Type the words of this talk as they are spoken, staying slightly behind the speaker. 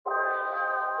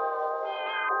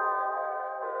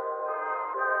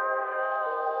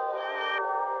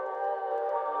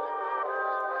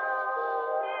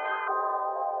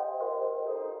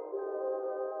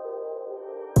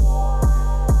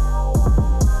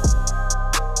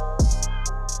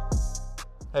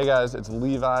Hey guys, it's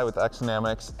Levi with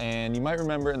XDynamics, and you might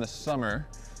remember in the summer,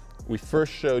 we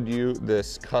first showed you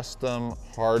this custom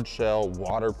hard shell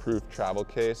waterproof travel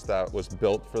case that was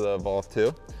built for the Evolve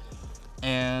 2.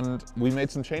 And we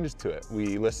made some changes to it.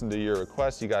 We listened to your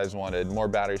requests. You guys wanted more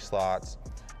battery slots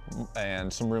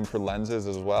and some room for lenses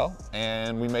as well.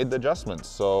 And we made the adjustments.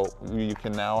 So you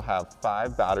can now have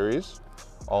 5 batteries,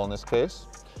 all in this case.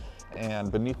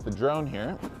 And beneath the drone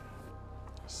here,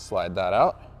 slide that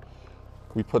out.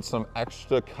 We put some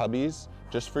extra cubbies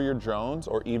just for your drones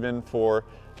or even for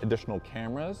additional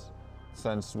cameras,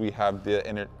 since we have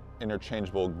the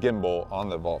interchangeable gimbal on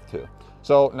the Evolve 2.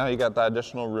 So now you got that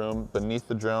additional room beneath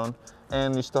the drone,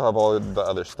 and you still have all of the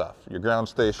other stuff. Your ground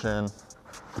station,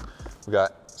 we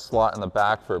got slot in the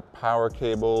back for power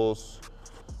cables,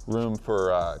 room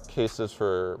for cases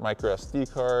for micro SD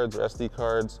cards or SD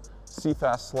cards,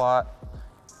 CFast slot,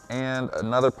 and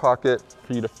another pocket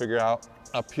for you to figure out.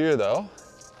 Up here though,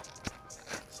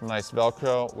 some nice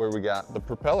Velcro where we got the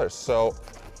propellers. So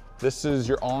this is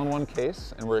your all-in-one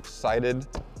case, and we're excited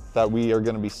that we are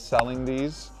going to be selling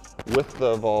these with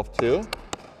the Evolve 2.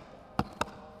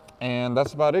 And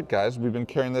that's about it, guys. We've been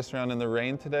carrying this around in the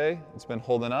rain today. It's been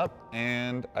holding up,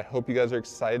 and I hope you guys are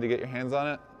excited to get your hands on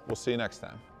it. We'll see you next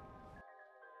time.